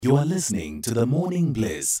You are listening to The Morning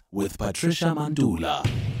Bliss with Patricia Mandula.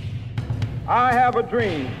 I have a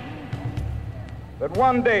dream that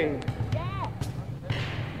one day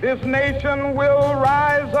this nation will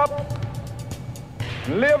rise up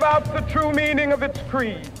and live out the true meaning of its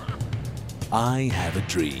creed. I have a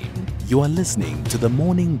dream. You are listening to The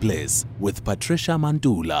Morning Bliss with Patricia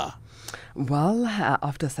Mandula. Well,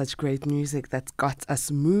 after such great music that's got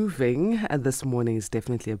us moving, this morning is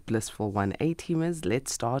definitely a blissful one. A-teamers,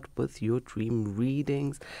 let's start with your dream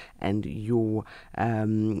readings and your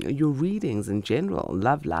readings in general,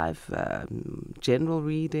 love life, general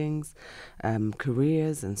readings,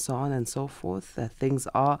 careers, and so on and so forth. Things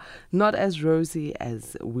are not as rosy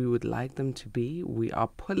as we would like them to be. We are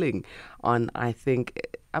pulling on, I think,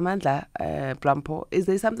 Amandla, Brampo, is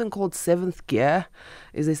there something called seventh gear?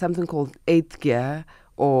 Is there something called eighth gear?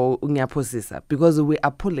 Or unyaposisa? Because we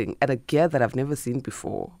are pulling at a gear that I've never seen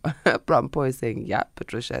before. Brampo is saying, yeah,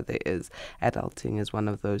 Patricia, there is. Adulting is one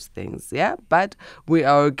of those things. Yeah, but we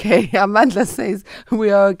are okay. Amandla says, we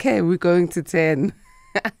are okay. We're going to 10.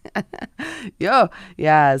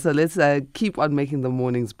 Yeah, so let's keep on making the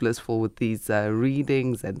mornings blissful with these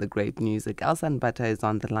readings and the great music. Sun Mbatha is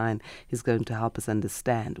on the line. He's going to help us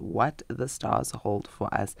understand what the stars hold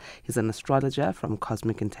for us. He's an astrologer from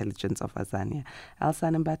Cosmic Intelligence of Azania.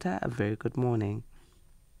 Sun Mbatha, a very good morning.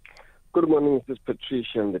 Good morning, Mrs.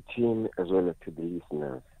 Patricia and the team, as well as to the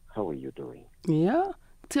listeners. How are you doing? Yeah,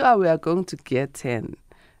 we are going to get 10.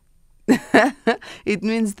 It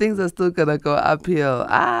means things are still going to go uphill.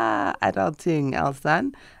 Adulting,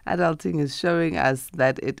 Elsan. Adulting is showing us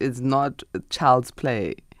that it is not child's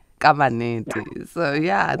play. Kamaneti. So,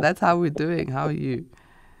 yeah, that's how we're doing. How are you?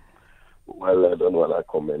 Well, I don't want to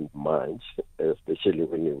comment much, especially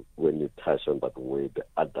when you touch on that word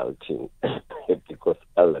adulting, because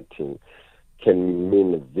adulting can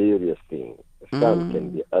mean various things. Some can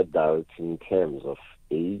be adult in terms of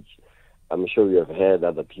age. I'm sure you have heard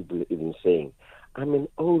other people even saying, I'm an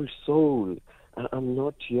old soul, I'm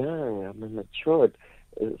not young, I'm matured,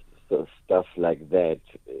 so stuff like that.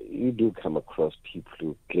 You do come across people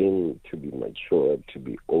who claim to be matured, to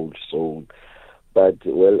be old soul. But,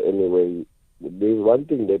 well, anyway, there's one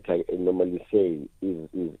thing that I normally say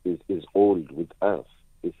is old with us,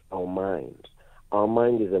 is our mind. Our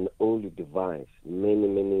mind is an old device, many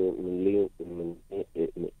millennia.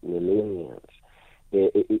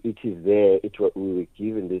 It is there. We were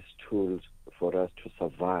given these tools for us to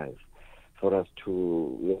survive, for us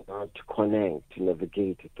to connect, to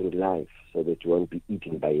navigate through life, so that we won't be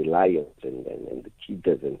eaten by lions and the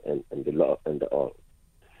cheetahs and the all.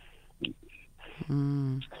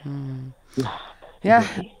 Yeah,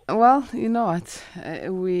 well, you know what?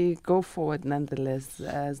 We go forward nonetheless,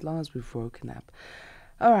 as long as we've broken up.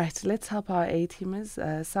 All right, let's help our A-teamers.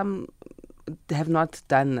 Some have not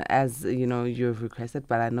done as you've requested,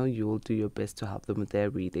 but I know you will do your best to help them with their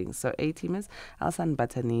readings. So A-teamers, Sun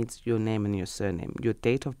Mbatha needs your name and your surname, your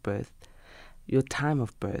date of birth, your time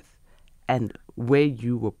of birth, and where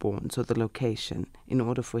you were born, so the location, in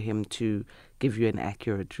order for him to give you an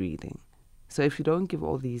accurate reading. So if you don't give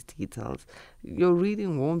all these details, your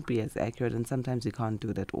reading won't be as accurate, and sometimes you can't do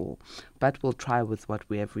it at all. But we'll try with what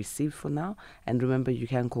we have received for now. And remember, you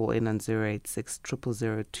can call in on 086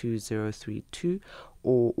 000 2032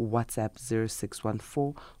 or WhatsApp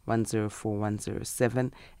 0614 104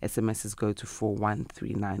 107. SMSs go to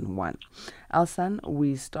 41391. Alsan,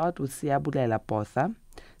 we start with Siabulela Botha.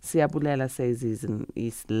 Siabulela says he's in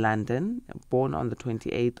East London, born on the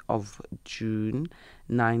 28th of June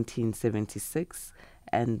 1976,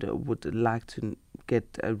 and would like to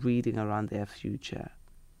get a reading around their future.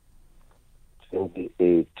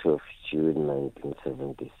 28th of June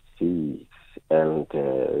 1976, and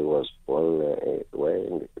he was born where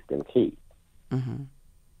in the Eastern Cape.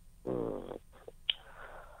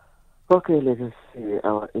 Okay, let us see.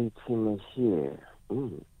 Our 18 is here.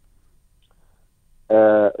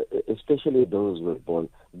 Especially those who were born.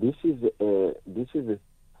 This is the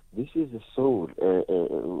soul.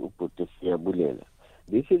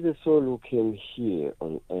 This is the soul who came here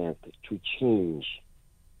on earth to change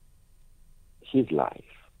his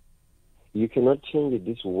life. You cannot change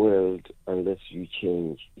this world unless you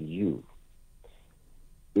change you.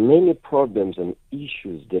 Many problems and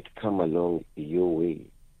issues that come along your way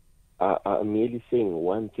are merely saying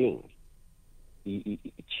one thing: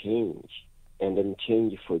 change. And then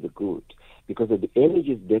change for the good, because of the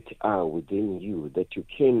energies that are within you that you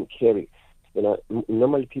can carry.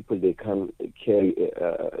 Normal people, they come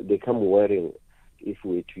wearing, if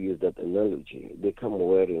we were to use that analogy, they come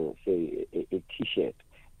wearing, say, a T-shirt.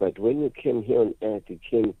 But when you came here on earth, you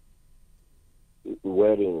came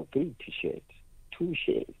wearing 3 T-shirts, 2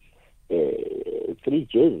 shirts, 3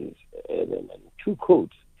 jerseys, and 2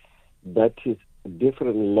 coats. That is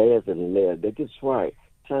different layers and layers. That is why,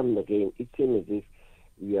 time and again, it seems as if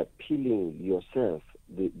you are peeling yourself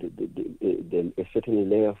a certain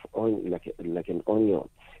layer of onion, like an onion.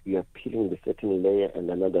 You are peeling the certain layer, and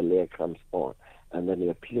another layer comes on, and then you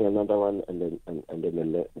are peeling another one, and then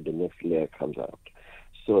the next layer comes out.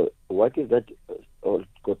 So, what is that all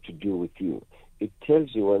got to do with you? It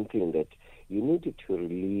tells you one thing, that you need to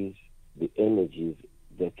release the energies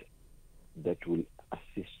that will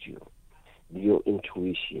assist you. Your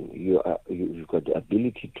intuition, you've got the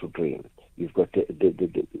ability to dream. You've got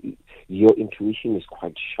your intuition is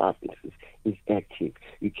quite sharp. It's active.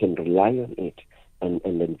 You can rely on it and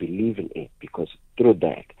then believe in it, because through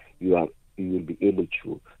that you will be able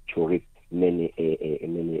to reap many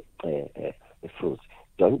fruits.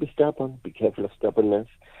 Don't be stubborn. Be careful of stubbornness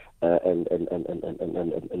and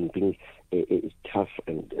being tough,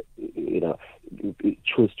 and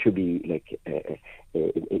choose to be like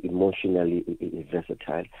emotionally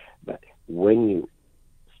versatile. But when you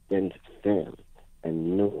stand firm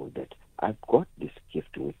and know that I've got this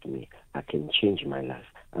gift with me, I can change my life,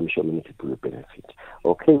 I'm sure many people will benefit.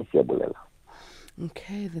 Okay, Siabulela.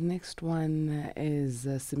 Okay, the next one is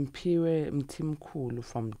Simpire Mtimkulu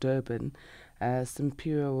from Durban.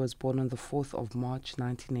 Simpire was born on the 4th of March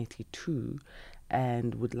 1982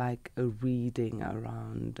 and would like a reading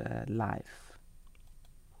around life.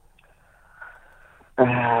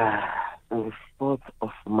 On the 4th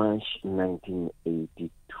of March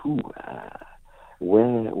 1982,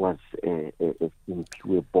 where was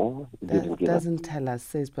Simpire born? That doesn't tell us,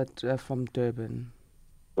 says, but from Durban.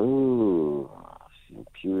 Oh,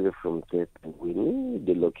 Simpire from Durban. We need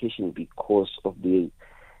the location because of the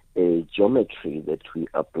geometry that we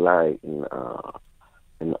apply in our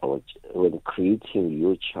when creating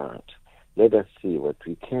your chart. Let us see what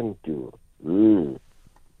we can do.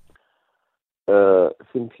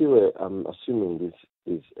 Simpire, I'm assuming this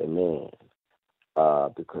is a man,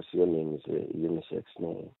 because your name is a unisex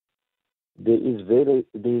name. There is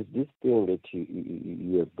this thing that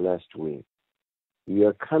you are blessed with. You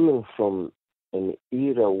are coming from an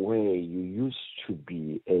era where you used to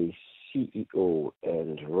be a CEO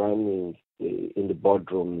and running in the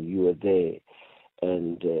boardroom. You were there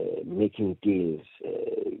and making deals,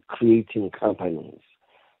 creating companies.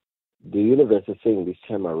 The universe is saying this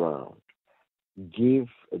time around, give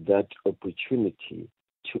that opportunity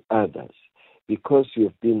to others, because you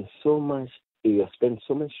have spent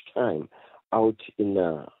so much time out in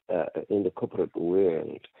the corporate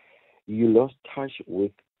world. You lost touch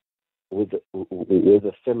with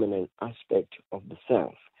the feminine aspect of the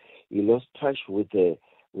self. You lost touch with the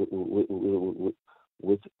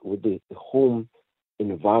home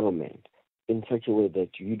environment in such a way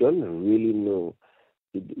that you don't really know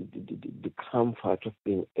the comfort of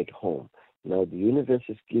being at home. Now the universe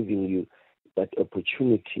is giving you that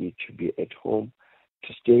opportunity to be at home,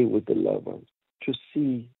 to stay with the loved ones, to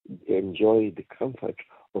enjoy the comfort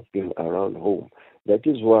of being around home. That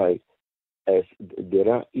is why, as there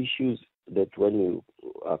are issues that when you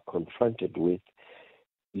are confronted with,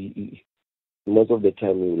 most of the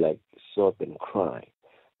time you sob and cry.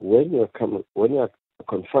 When you are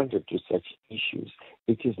confronted to such issues,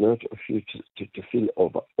 it is not of you to feel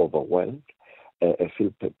overwhelmed,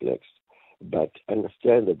 feel perplexed, but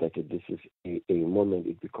understand that this is a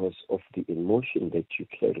moment because of the emotion that you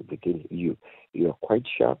carry within you. You are quite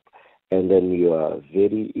sharp, and then you are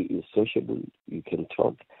very sociable. You can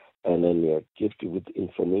talk, and then you are gifted with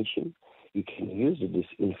information. You can use this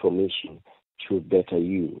information to better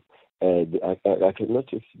you. I can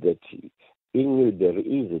notice that in you there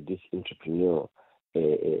is this entrepreneur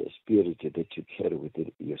spirit that you carry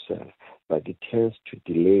within yourself, but it tends to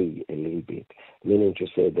delay a little bit, meaning to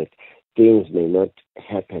say that things may not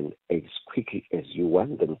happen as quickly as you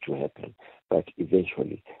want them to happen, but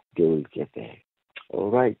eventually they will get there. All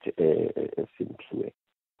right, simply.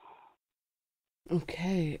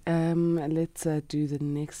 Okay, let's do the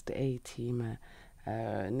next A-teamer.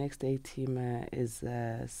 Next A-teamer is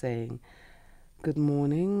saying, good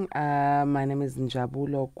morning, my name is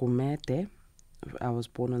Njabulo Gumede. I was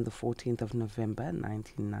born on the 14th of November,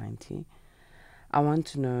 1990. I want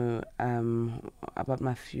to know about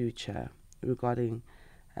my future regarding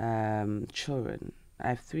children. I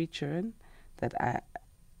have 3 children that I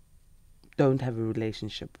don't have a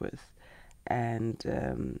relationship with. And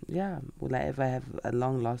will I ever have a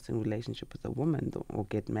long-lasting relationship with a woman or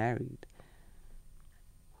get married?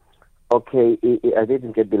 Okay, I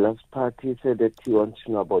didn't get the last part. He said that he wants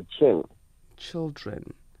to know about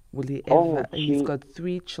children. Will he ever? He's got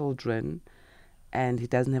 3 children, and he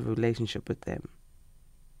doesn't have a relationship with them.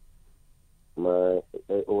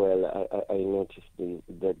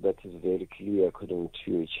 that is very clear according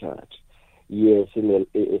to your chart. Yes,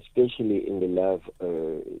 especially in the love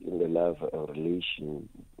relation,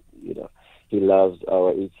 he loves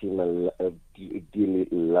our 18 dearly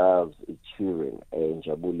loves children, and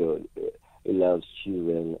Jabulo he loves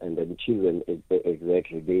children, and then children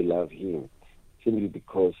exactly they love him, simply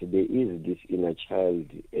because there is this inner child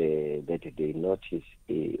that they notice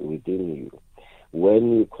within you.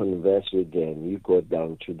 When you converse with them, you go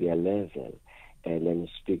down to their level and then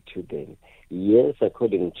speak to them. Yes,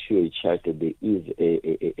 according to your chart, there is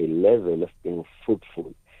a level of being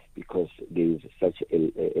fruitful, because there is such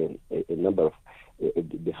a number of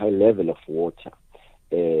the high level of water.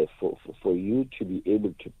 For you to be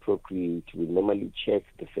able to procreate, we normally check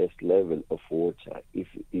the first level of water. If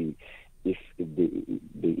there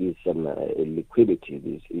is some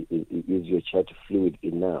liquidity, is your chart fluid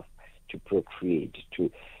enough to procreate,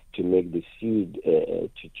 to make the seed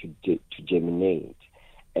to germinate.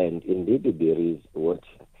 And indeed there is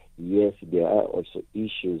water. Yes, there are also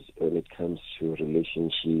issues when it comes to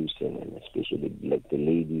relationships, and especially like the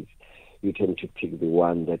ladies, you tend to pick the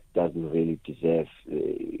one that doesn't really deserve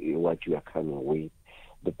what you are coming with.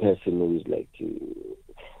 The person who is like, you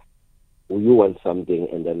want something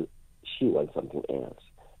and then she wants something else.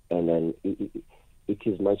 And then it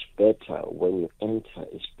is much better when you enter,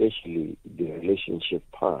 especially the relationship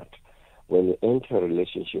part. When you enter a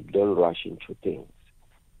relationship, don't rush into things.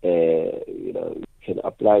 You can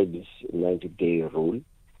apply this 90-day rule.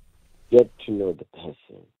 Get to know the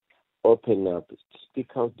person. Open up.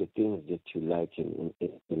 Speak out the things that you like and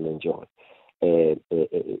enjoy.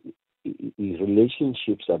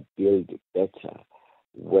 Relationships are built better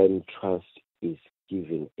when trust is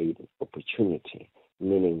given an opportunity,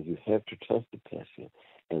 meaning you have to trust the person,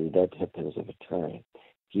 and that happens over time.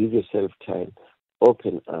 Give yourself time.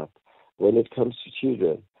 Open up. When it comes to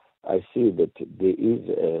children, I see that there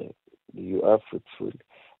is you are fruitful,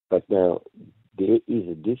 but now there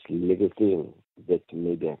is this little thing that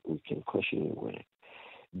maybe we can caution you with.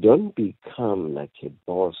 Don't become like a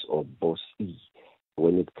boss or bossy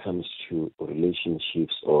when it comes to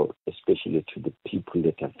relationships, or especially to the people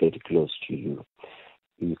that are very close to you.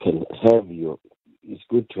 You can have it's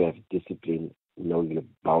good to have discipline, know your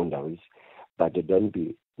boundaries, but don't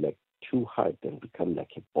be like too hard and become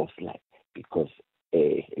like a boss like, because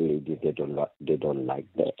they don't like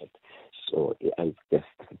that. So I guess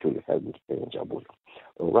it will help Njabulo.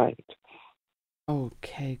 All right.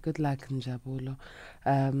 Okay, good luck, Njabulo.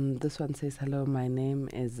 This one says, hello, my name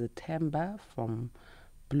is Temba from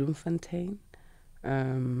Bloemfontein.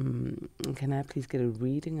 Can I please get a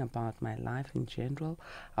reading about my life in general?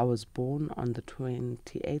 I was born on the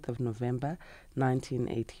 28th of November,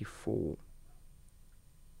 1984.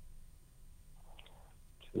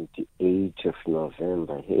 28th of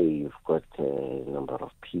November. Hey, you've got a number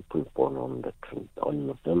of people born on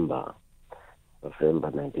November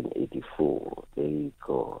 1984. There you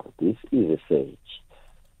go. This is a sage.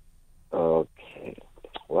 Okay.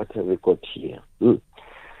 What have we got here?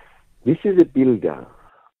 This is a builder.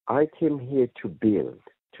 I came here to build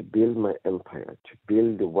my empire, to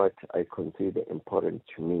build what I consider important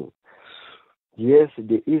to me. Yes,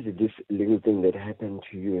 there is this little thing that happened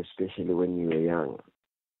to you, especially when you were young.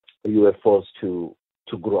 You were forced to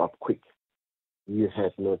grow up quick. You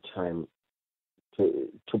had no time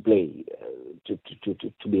to play,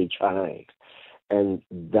 to be a child. And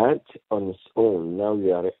that on its own, now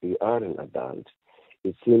you are an adult.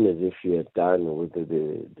 It seems as if you are done with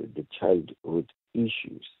the childhood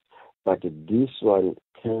issues. But this one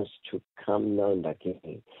tends to come now and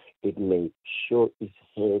again. It may show its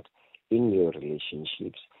head in your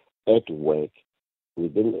relationships, at work,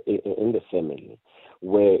 in the family,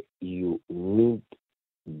 where you need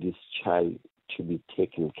this child to be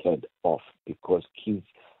taken care of, because kids,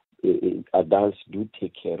 adults do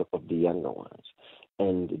take care of the younger ones.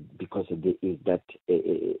 And because there is that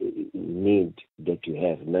need that you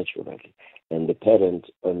have naturally, and the parent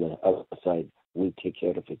on the other side will take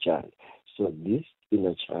care of a child. So this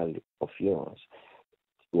inner child of yours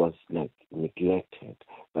was like neglected,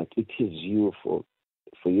 but it is you for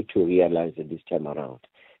you to realize that this time around,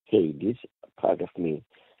 hey, this part of me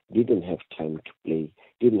didn't have time to play,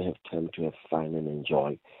 didn't have time to have fun and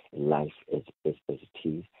enjoy life as it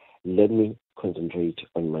is. Let me concentrate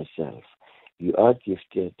on myself. You are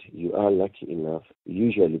gifted, you are lucky enough.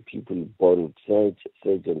 Usually people born with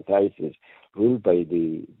Sage and Pisces, ruled by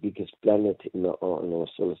the biggest planet in our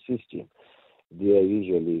solar system, they are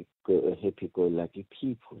usually happy-go-lucky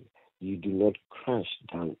people. You do not crash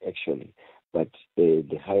down, actually, but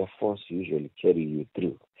the higher force usually carry you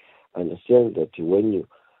through. Understand that when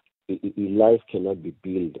life cannot be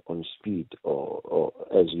built on speed, or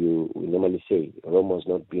as we normally say, Rome was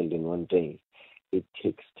not built in one day. It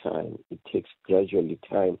takes time. It takes gradually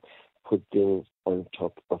time. Put things on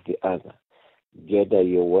top of the other. Gather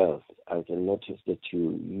your wealth. I can notice that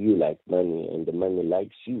you like money and the money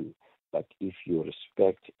likes you. But if you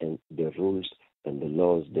respect and the rules and the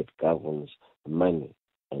laws that governs money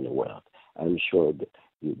and wealth, I'm sure that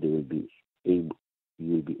you will be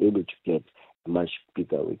able to get a much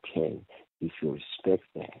bigger return if you respect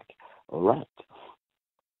that. All right.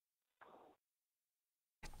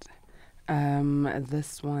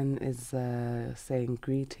 This one is saying,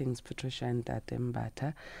 greetings, Patricia and Sun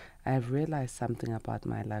Mbatha. I have realized something about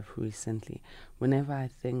my life recently. Whenever I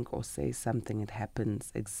think or say something, it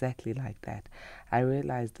happens exactly like that. I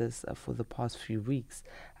realized this for the past few weeks.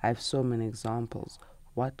 I have so many examples.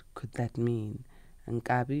 What could that mean?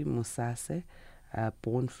 Nkabi Musase,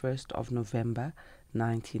 born 1st of November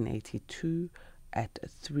 1982 at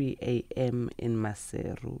 3 a.m. in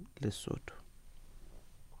Maseru, Lesotho.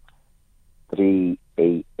 3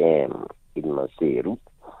 a.m. in Maseru.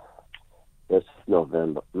 That's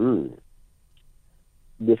November. The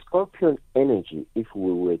Scorpion energy, if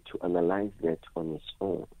we were to analyze that on its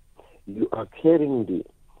own, you are carrying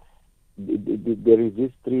there is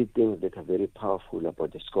these three things that are very powerful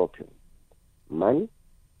about the Scorpion: money,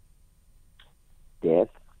 death,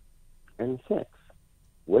 and sex.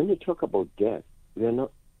 When you talk about death, we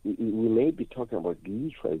may be talking about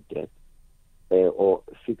literal death or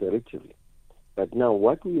figuratively. But now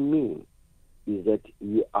what we mean is that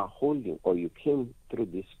you are holding, or you came through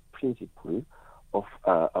this principle of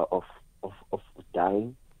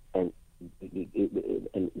dying and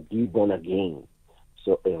be born again.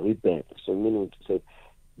 So a rebirth. So meaning to say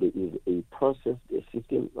there is a process, a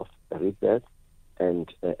system of rebirth and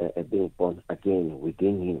being born again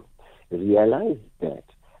within you. Realize that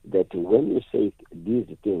when you say these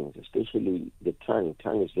things, especially the tongue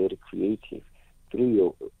is very creative.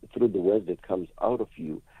 Through the words that comes out of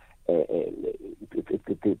you,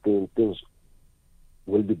 things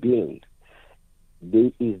will be built.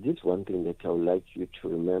 There is this one thing that I would like you to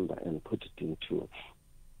remember and put it into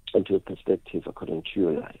a perspective according to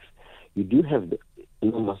your life. You do have the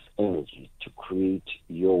enormous energy to create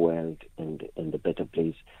your world and a better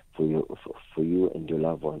place for you and your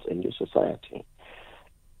loved ones and your society.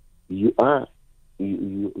 You are,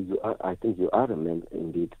 I think you are a man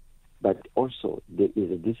indeed. But also, there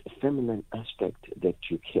is this feminine aspect that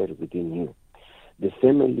you carry within you. The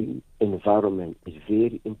family environment is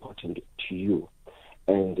very important to you.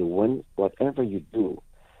 And whatever you do,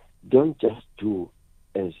 don't just do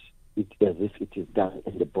as if it is done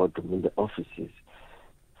in the boardroom, in the offices.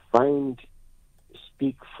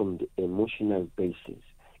 Speak from the emotional basis.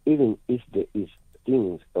 Even if there is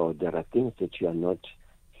things or there are things that you are not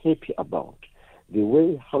happy about, the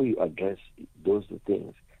way how you address those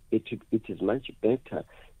things, it is much better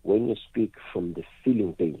when you speak from the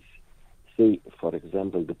feeling base. Say, for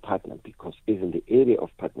example, the partner, because even the area of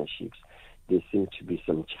partnerships, there seem to be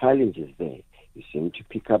some challenges there. You seem to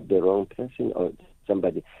pick up the wrong person or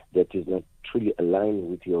somebody that is not truly aligned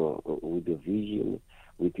with your vision,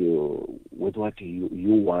 with what you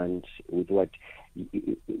want, with what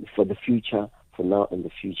for the future, for now and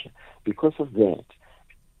the future. Because of that,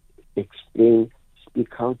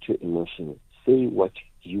 speak out your emotions. Say what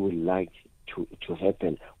you would like to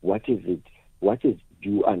happen. What do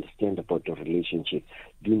you understand about the relationship?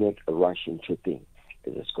 Do not rush into things.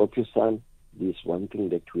 As a Scorpio Sun, this one thing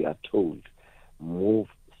that we are told: move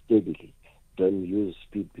steadily. Don't use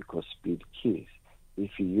speed, because speed kills.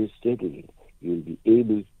 If you use steadily, you'll be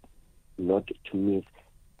able not to miss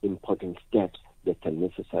important steps that are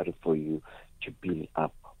necessary for you to build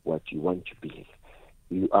up what you want to build.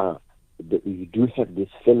 You do have this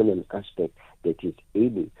feminine aspect that is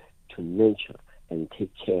able to nurture and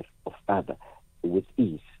take care of others with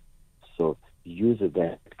ease. So use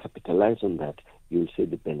that, capitalize on that, you'll see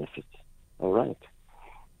the benefits. All right.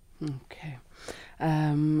 Okay.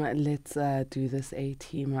 Let's do this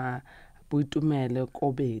A-team. Butumele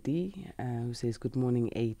Kobedi, who says, good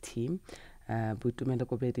morning, A-team. Butumele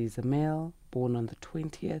Kobedi is a male, born on the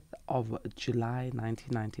 20th of July,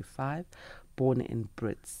 1995, born in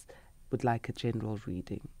Brits. Would like a general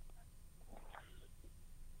reading.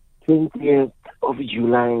 20th of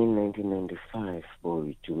July 1995,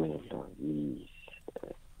 boy, yes.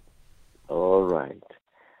 All right.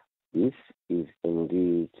 This is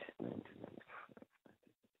indeed 1995.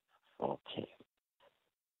 Okay.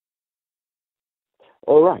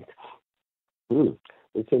 All right. It's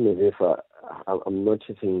if I'm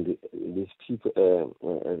noticing these people,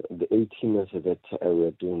 the 18ers that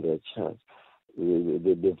were doing their charts.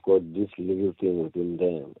 They've got this little thing within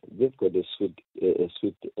them. They've got a sweet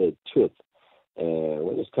tooth.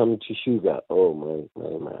 When it comes to sugar, oh my,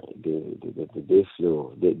 they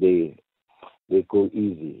flow. They go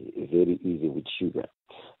easy, very easy with sugar.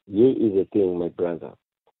 Here is the thing, my brother.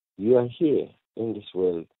 You are here in this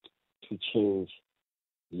world to change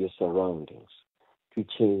your surroundings, to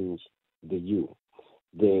change the you.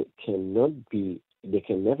 There can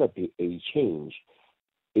never be a change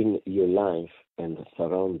in your life and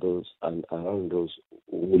around those who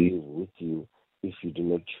live with you if you do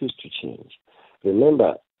not choose to change.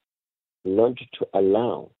 Remember not to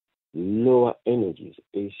allow lower energies,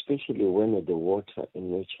 especially when the water in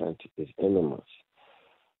your chart is animals.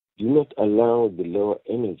 Do not allow the lower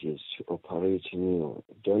energies to operate in you.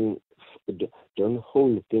 Don't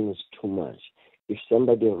hold things too much. If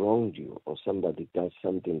somebody wronged you or somebody does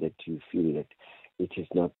something that you feel that it is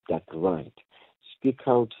not that right, speak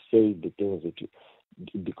out, say the things that you,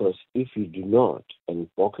 because if you do not, and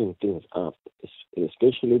blocking things up,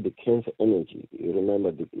 especially the Cancer energy, you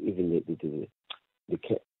remember even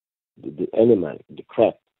the animal, the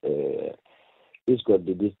crab, it's got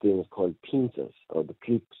these things called pincers or the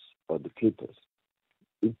clips or the clippers.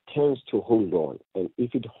 It tends to hold on, and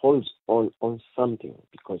if it holds on something,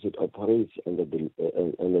 because it operates under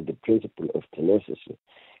the principle of tenacity,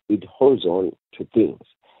 it holds on to things.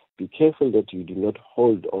 Be careful that you do not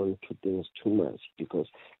hold on to things too much, because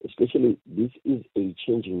especially this is a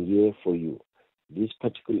changing year for you. This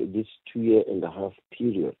 2.5-year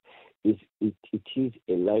period is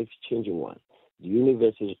a life-changing one. The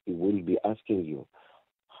universe will be asking you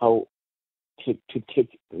how to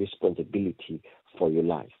take responsibility for your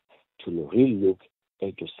life, to really look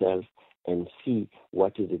at yourself and see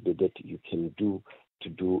what is it that you can do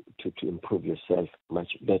to improve yourself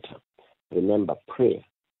much better. Remember, prayer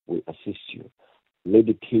will assist you.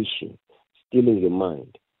 Meditation, stilling your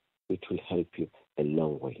mind, it will help you a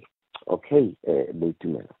long way. Okay,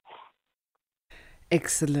 Beitumela.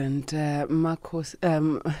 Excellent. Marcos,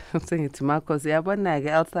 I'm saying it to Marcos. Sun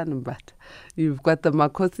Mbatha. You've got the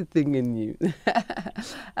Marcosi thing in you.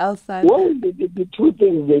 Sun. Well, the two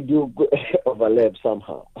things, they do overlap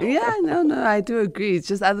somehow. Yeah, no, I do agree. It's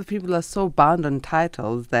just other people are so bound on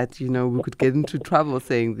titles that, we could get into trouble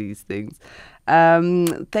saying these things.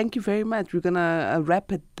 Thank you very much. We're going to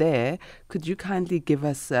wrap it there. Could you kindly give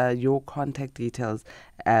us your contact details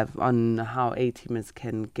on how A-teamers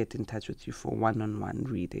can get in touch with you for one-on-one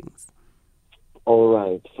readings? All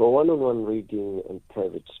right. For one-on-one reading and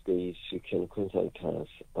private space, you can contact us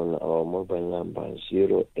on our mobile number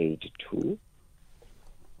 082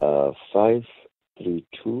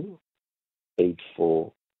 532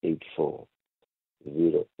 8484.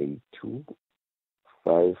 082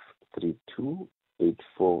 532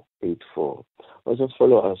 8484. Also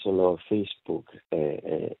follow us on our Facebook,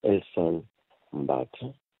 Sun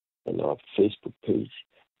Mbatha, and our Facebook page.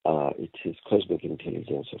 It is Cosmic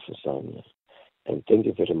Intelligence of Azania. And thank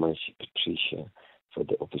you very much, Patricia, for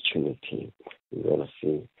the opportunity. We're going to see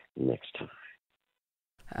you next time.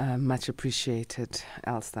 Much appreciated,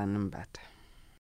 Sun Mbatha.